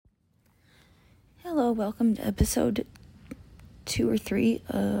Hello, welcome to episode 2 or 3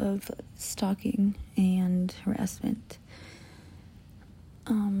 of stalking and harassment.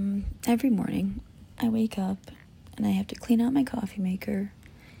 Every morning I wake up and I have to clean out my coffee maker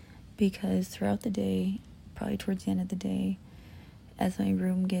because throughout the day, probably towards the end of the day, as my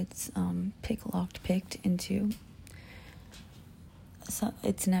room gets picked into, so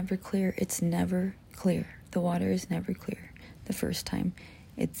it's never clear. The water is never clear the first time.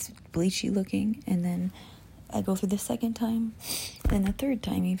 It's bleachy looking, and then I go through the second time, and the third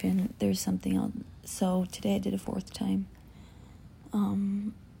time even, there's something else. So today I did a fourth time.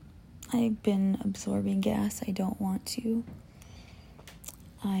 I've been absorbing gas I don't want to.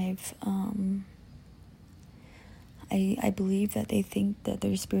 I believe that they think that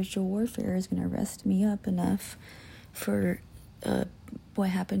their spiritual warfare is going to arrest me up enough for what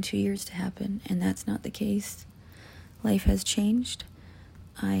happened 2 years to happen, and that's not the case. Life has changed.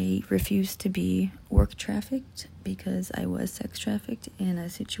 I refuse to be work trafficked because I was sex trafficked in a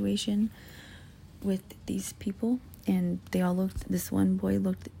situation with these people, and they all looked the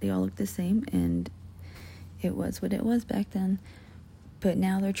same, and it was what it was back then. But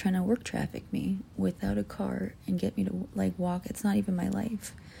now they're trying to work traffic me without a car and get me to walk. It's not even my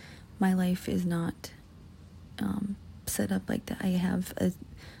life. My life is not set up like that. I have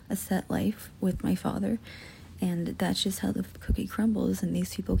a set life with my father, and that's just how the cookie crumbles, and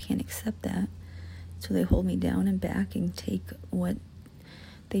these people can't accept that. So they hold me down and back and take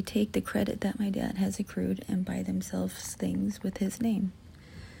the credit that my dad has accrued and buy themselves things with his name.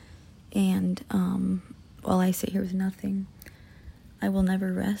 And while I sit here with nothing, I will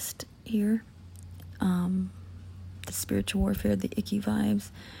never rest here. The spiritual warfare, the icky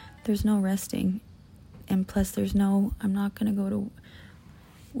vibes, there's no resting. And plus I'm not going to go to...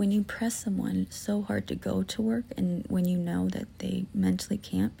 When you press someone so hard to go to work, and when you know that they mentally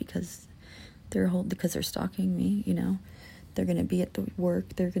can't because they're stalking me, they're going to be at the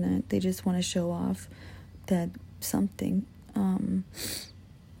work, they just want to show off that something.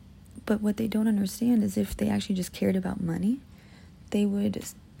 But what they don't understand is if they actually just cared about money,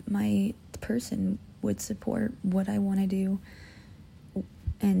 my person would support what I want to do,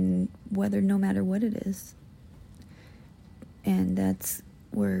 and no matter what it is. And that's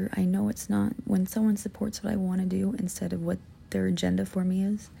where I know it's not, when someone supports what I want to do instead of what their agenda for me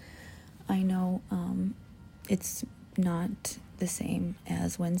is, I know it's not the same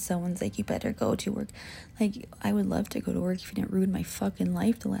as when someone's like, you better go to work. I would love to go to work if you didn't ruin my fucking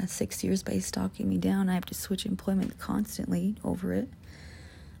life the last 6 years by stalking me down. I have to switch employment constantly over it.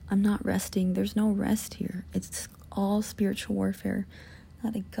 I'm not resting. There's no rest here. It's all spiritual warfare.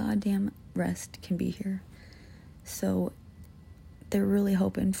 Not a goddamn rest can be here. So they're really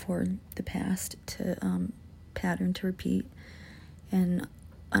hoping for the past to pattern to repeat, and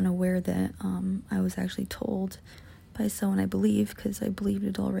unaware that I was actually told by someone I believe, because I believed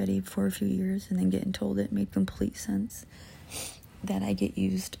it already for a few years, and then getting told it made complete sense, that I get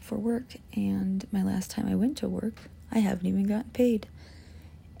used for work. And my last time I went to work, I haven't even gotten paid,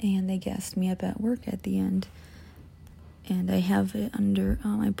 and they gassed me up at work at the end. And I have it under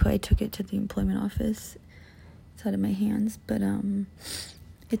I took it to the employment office. Out of my hands, but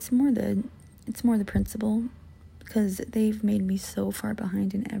it's more the principle, because they've made me so far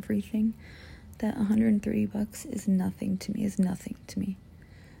behind in everything that $130 is nothing to me.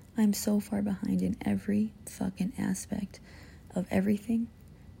 I'm so far behind in every fucking aspect of everything,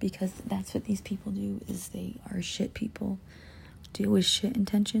 because that's what these people do. Is they are shit people, deal with shit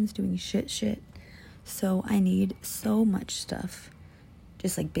intentions, doing shit. So I need so much stuff,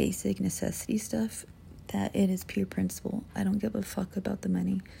 just like basic necessity stuff, that it is pure principle. I don't give a fuck about the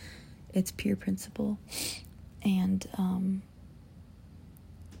money. It's pure principle. And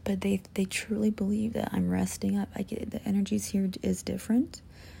but they truly believe that I'm resting up. The energies here is different.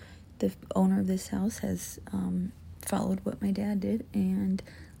 The owner of this house has followed what my dad did and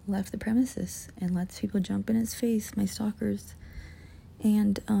left the premises and lets people jump in his face, my stalkers,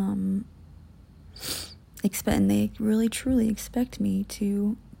 and they really truly expect me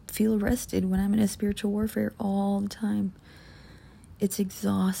to feel arrested when I'm in a spiritual warfare all the time. It's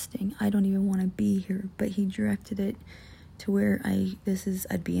exhausting. I don't even want to be here, but he directed it to where I'd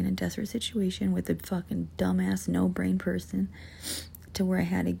be in a desperate situation with a fucking dumbass, no brain person, to where I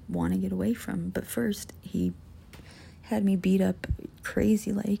had to want to get away from. But first, he had me beat up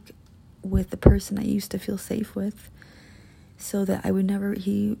crazy with the person I used to feel safe with, so that I would never,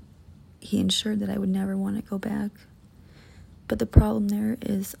 he ensured that I would never want to go back. But the problem there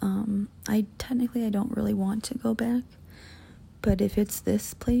is, I don't really want to go back. But if it's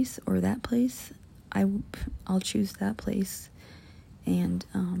this place or that place, I'll choose that place. And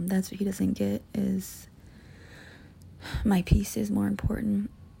that's what he doesn't get, is my peace is more important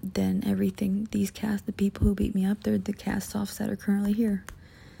than everything. The people who beat me up, they're the cast-offs that are currently here.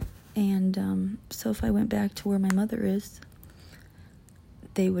 And so if I went back to where my mother is,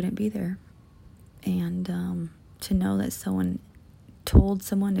 they wouldn't be there. And to know that someone told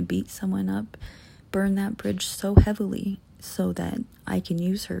someone to beat someone up, burn that bridge so heavily so that I can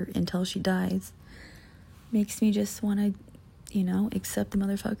use her until she dies, makes me just want to, accept the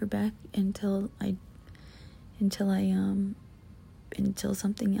motherfucker back until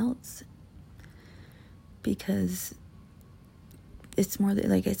something else. Because it's more,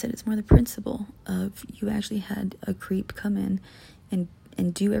 like I said, it's more the principle of, you actually had a creep come in and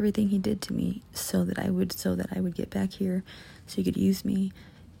do everything he did to me so that I would get back here, so you could use me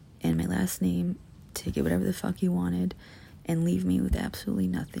and my last name to get whatever the fuck you wanted and leave me with absolutely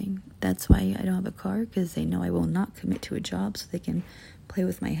nothing. That's why I don't have a car, because they know I will not commit to a job so they can play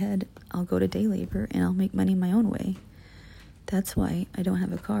with my head. I'll go to day labor and I'll make money my own way. That's why I don't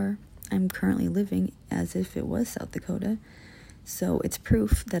have a car. I'm currently living as if it was South Dakota. So it's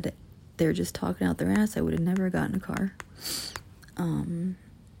proof that they're just talking out their ass. I would have never gotten a car.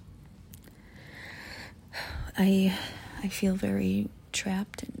 I feel very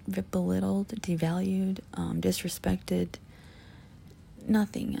trapped, belittled, devalued, disrespected.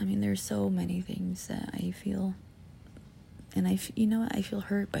 Nothing. I mean, there's so many things that I feel. And I feel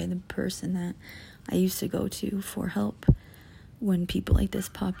hurt by the person that I used to go to for help when people like this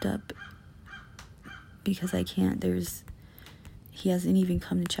popped up. Because he hasn't even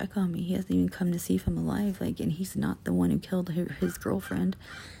come to check on me. He hasn't even come to see if I'm alive. And he's not the one who killed his girlfriend.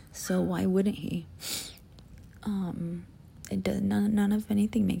 So why wouldn't he? None of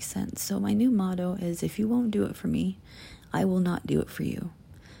anything makes sense. So my new motto is, if you won't do it for me, I will not do it for you.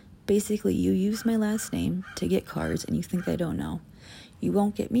 Basically, you use my last name to get cars and you think I don't know. You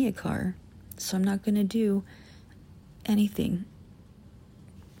won't get me a car, so I'm not going to do anything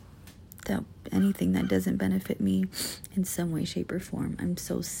that doesn't benefit me in some way, shape, or form. I'm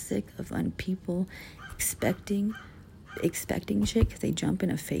so sick of people expecting shit because they jump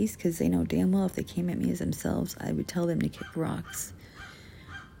in a face, because they know damn well if they came at me as themselves, I would tell them to kick rocks.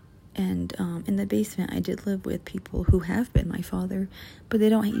 And in the basement, I did live with people who have been my father, but they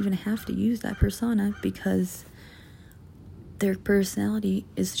don't even have to use that persona, because their personality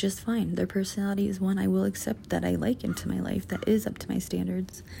is just fine. Their personality is one I will accept, that I like into my life, that is up to my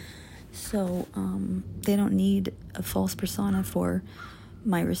standards. So they don't need a false persona for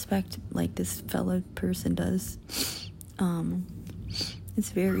my respect like this fellow person does. It's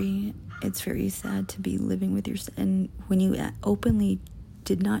very sad to be living with and when you openly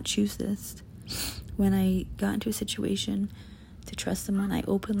did not choose this. When I got into a situation to trust someone, I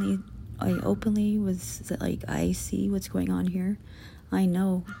openly was like, I see what's going on here. I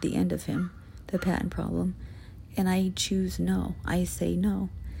know the end of him, the patent problem, and I choose no. I say no,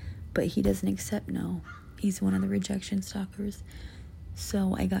 but he doesn't accept no. He's one of the rejection stalkers.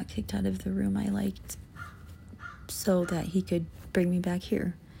 So I got kicked out of the room I liked so that he could bring me back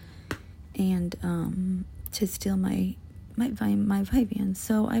here and to steal my Vyvanse.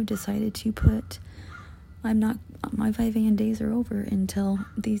 So I've decided to my Vyvanse days are over until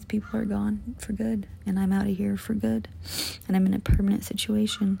these people are gone for good, and I'm out of here for good, and I'm in a permanent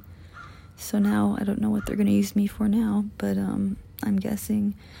situation. So now I don't know what they're going to use me for now, but I'm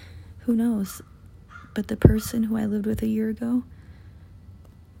guessing, who knows. But the person who I lived with a year ago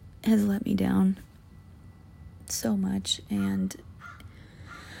has let me down so much, and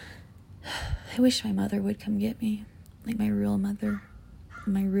I wish my mother would come get me, like my real mother.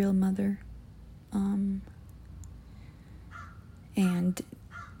 And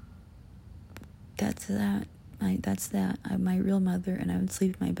that's that. I'm my real mother, and I would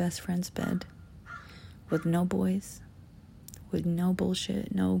sleep in my best friend's bed with no boys, with no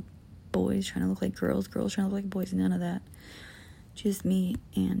bullshit, no boys trying to look like girls trying to look like boys, none of that. Just me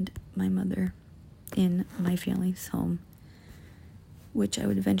and my mother in my family's home, which I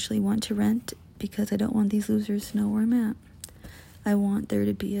would eventually want to rent, because I don't want these losers to know where I'm at. I want there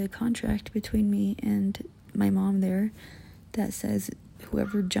to be a contract between me and my mom there that says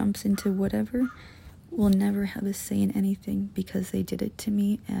whoever jumps into whatever will never have a say in anything, because they did it to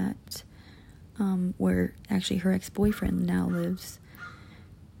me at where actually her ex-boyfriend now lives,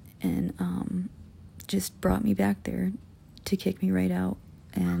 and just brought me back there to kick me right out.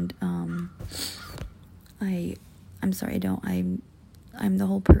 And I'm sorry, I'm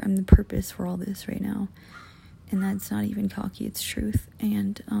the purpose for all this right now, and that's not even cocky, it's truth.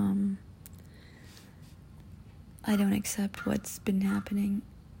 And I don't accept what's been happening.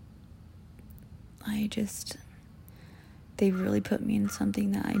 they've really put me in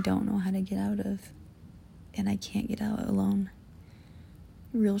something that I don't know how to get out of, and I can't get out alone.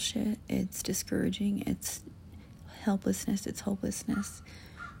 Real shit. It's discouraging. It's helplessness. It's hopelessness.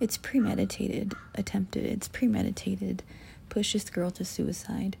 It's premeditated, attempted. It's premeditated. Push this girl to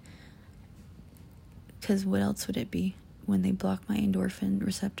suicide. Because what else would it be? When they block my endorphin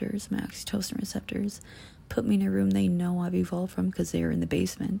receptors, my oxytocin receptors, put me in a room they know I've evolved from because they are in the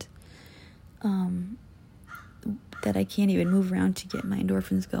basement, that I can't even move around to get my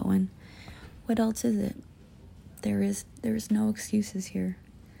endorphins going. What else is it? There's no excuses here.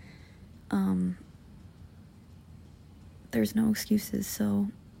 There's no excuses, so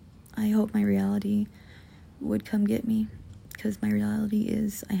I hope my reality would come get me, because my reality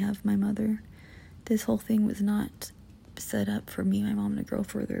is I have my mother. This whole thing was not set up for me and my mom to grow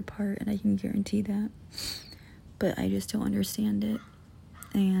further apart, and I can guarantee that. But I just don't understand it,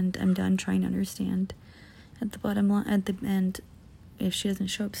 and I'm done trying to understand. At the end, if she doesn't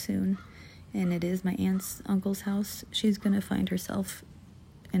show up soon, and it is my aunt's uncle's house, she's gonna find herself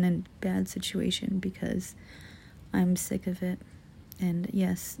in a bad situation because I'm sick of it. And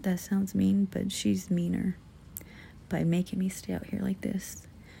yes, that sounds mean, but she's meaner by making me stay out here like this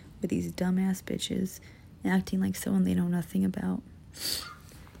with these dumbass bitches acting like someone they know nothing about.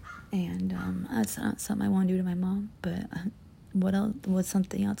 And that's not something I want to do to my mom. But what's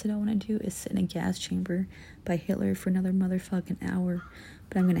something else I don't want to do is sit in a gas chamber by Hitler for another motherfucking hour.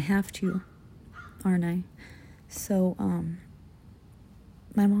 But I'm gonna have to, aren't I? So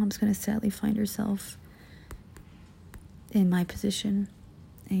my mom's gonna sadly find herself in my position,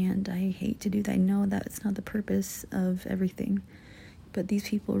 and I hate to do that. I know that it's not the purpose of everything, but these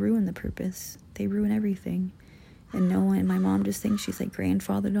people ruin the purpose. They ruin everything, and my mom just thinks she's like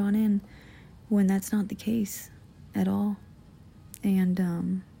grandfathered on in, when that's not the case at all. And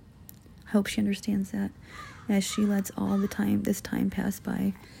I hope she understands that, as she lets all this time pass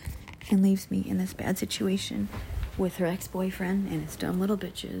by and leaves me in this bad situation with her ex-boyfriend and his dumb little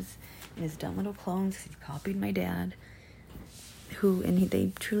bitches and his dumb little clones. He copied my dad,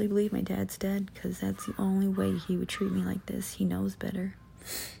 they truly believe my dad's dead, because that's the only way he would treat me like this. He knows better.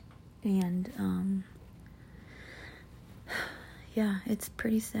 And yeah, it's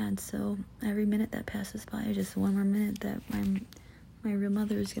pretty sad. So every minute that passes by is just one more minute that my real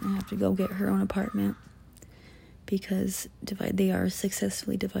mother is gonna have to go get her own apartment, because they are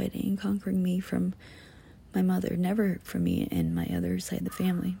successfully dividing and conquering me from my mother. Never from me and my other side of the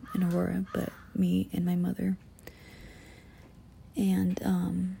family in Aurora, but me and my mother. And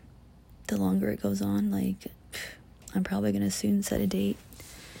the longer it goes on, I'm probably gonna soon set a date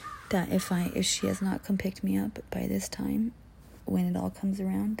that if she has not come pick me up by this time, when it all comes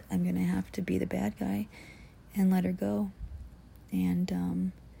around, I'm gonna have to be the bad guy and let her go.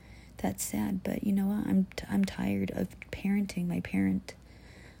 And that's sad, but you know what? I'm tired of parenting my parent.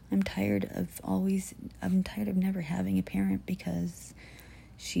 I'm tired of never having a parent because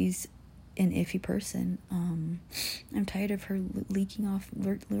she's an iffy person. I'm tired of her lurking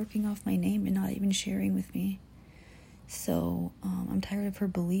off my name and not even sharing with me. So I'm tired of her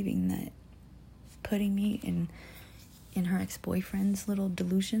believing that putting me in her ex-boyfriend's little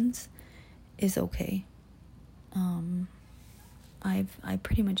delusions is okay. I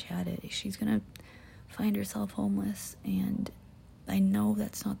pretty much had it. She's gonna find herself homeless, and I know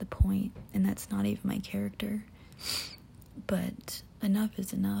that's not the point, and that's not even my character. But enough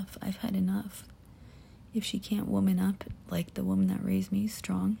is enough. I've had enough. If she can't woman up like the woman that raised me,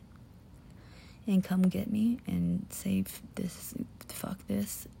 strong, and come get me and say fuck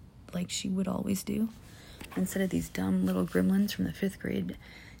this, like she would always do, instead of these dumb little gremlins from the 5th grade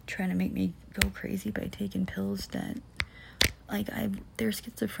trying to make me go crazy by taking pills that, they're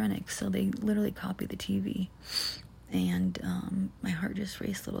schizophrenic, so they literally copy the TV. And my heart just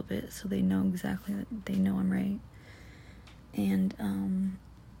raced a little bit, so they know exactly that they know I'm right. And I'm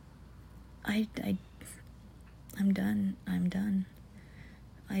done.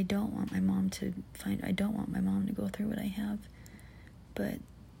 I don't want my mom to go through what I have, but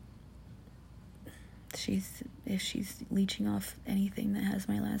if she's leeching off anything that has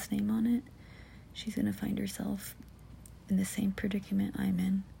my last name on it, she's gonna find herself in the same predicament I'm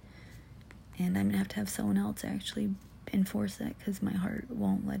in, and I'm gonna have someone else actually enforce that, because my heart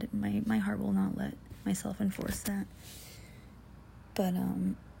won't let it. My heart will not let myself enforce that. But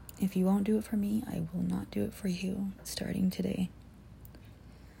if you won't do it for me, I will not do it for you, starting today.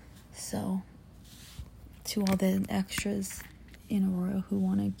 So, to all the extras in Aurora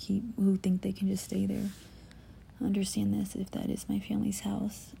who think they can just stay there, understand this: if that is my family's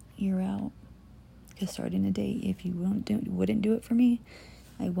house, you're out. Because starting today, if you wouldn't do it for me,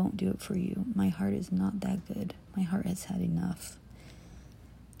 I won't do it for you. My heart is not that good. My heart has had enough.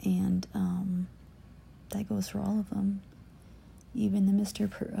 And that goes for all of them. Even the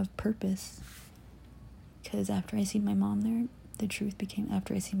Mr. of Purpose. Because after I seen my mom there, the truth became,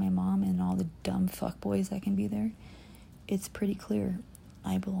 after I seen my mom and all the dumb fuckboys that can be there, it's pretty clear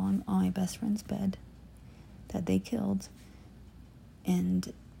I belong on my best friend's bed that they killed,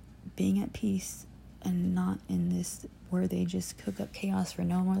 and being at peace and not in this where they just cook up chaos for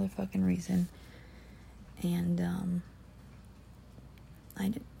no motherfucking reason. And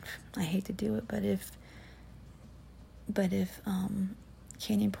I hate to do it, but if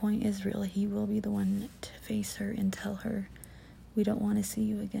Canyon Point is real, he will be the one to face her and tell her, we don't want to see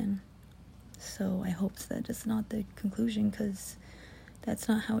you again. So I hope that is not the conclusion, because that's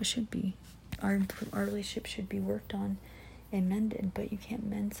not how it should be. Our relationship should be worked on and mended, but you can't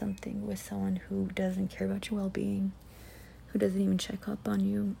mend something with someone who doesn't care about your well-being, who doesn't even check up on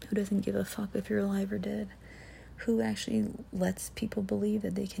you, who doesn't give a fuck if you're alive or dead, who actually lets people believe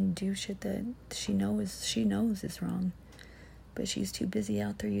that they can do shit that she knows is wrong, but she's too busy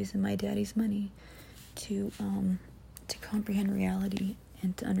out there using my daddy's money to comprehend reality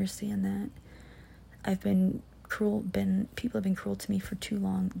and to understand that people have been cruel to me for too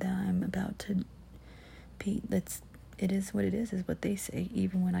long, that I'm about to be, it is what it is what they say,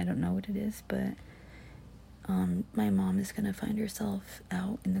 even when I don't know what it is. But my mom is gonna find herself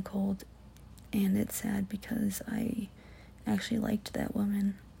out in the cold, and it's sad because I actually liked that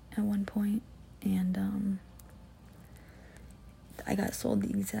woman at one point, and I got sold the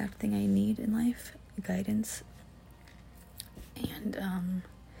exact thing I need in life, guidance. And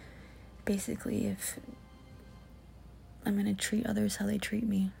basically, if I'm gonna treat others how they treat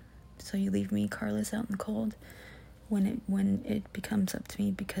me, so you leave me, Carlos, out in the cold, when it becomes up to me,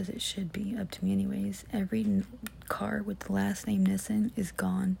 because it should be up to me anyways. Every car with the last name Nissan is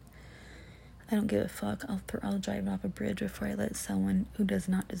gone. I don't give a fuck. I'll drive it off a bridge before I let someone who does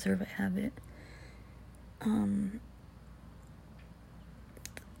not deserve it have it.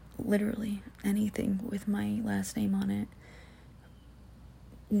 Literally anything with my last name on it.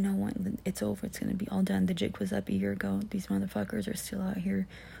 No one, it's over. It's gonna be all done. The jig was up a year ago. These motherfuckers are still out here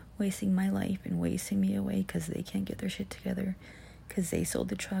wasting my life and wasting me away because they can't get their shit together, because they sold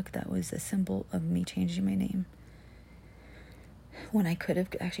the truck that was a symbol of me changing my name, when I could have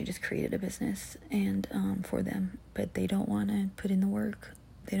actually just created a business and for them. But they don't want to put in the work.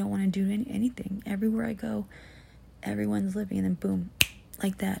 They don't want to do anything. Everywhere I go, everyone's living, and then boom,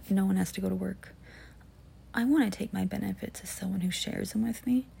 like that, no one has to go to work. I want to take my benefits as someone who shares them with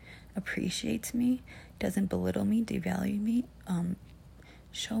me, appreciates me, doesn't belittle me, devalue me,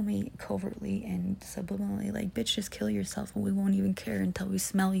 show me covertly and subliminally, like, bitch, just kill yourself and we won't even care until we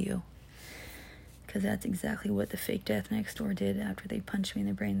smell you. Because that's exactly what the fake death next door did after they punched me in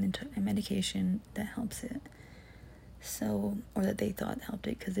the brain and took my medication that helps it. So, or that they thought helped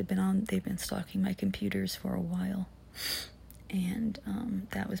it, because they've been stalking my computers for a while. And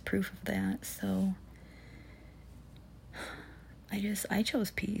that was proof of that. So I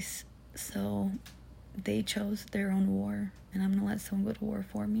chose peace. So they chose their own war, and I'm gonna let someone go to war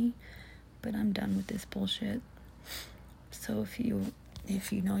for me. But I'm done with this bullshit. So if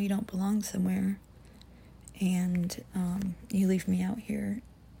you know you don't belong somewhere, and you leave me out here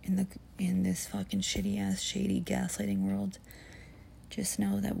in this fucking shitty ass shady gaslighting world, just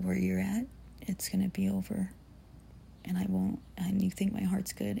know that where you're at, it's gonna be over. And you think my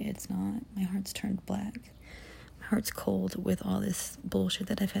heart's good, it's not. My heart's turned black. My heart's cold with all this bullshit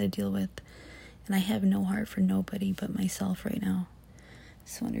that I've had to deal with, and I have no heart for nobody but myself right now.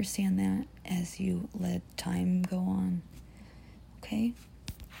 So understand that as you let time go on, okay?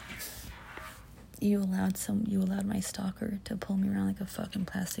 You allowed my stalker to pull me around like a fucking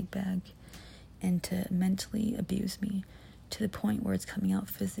plastic bag and to mentally abuse me to the point where it's coming out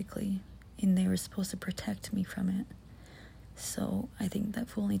physically, and they were supposed to protect me from it. So I think that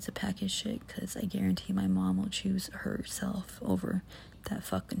fool needs to pack his shit, because I guarantee my mom will choose herself over that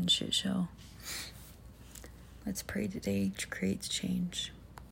fucking shit show. Let's pray today creates change.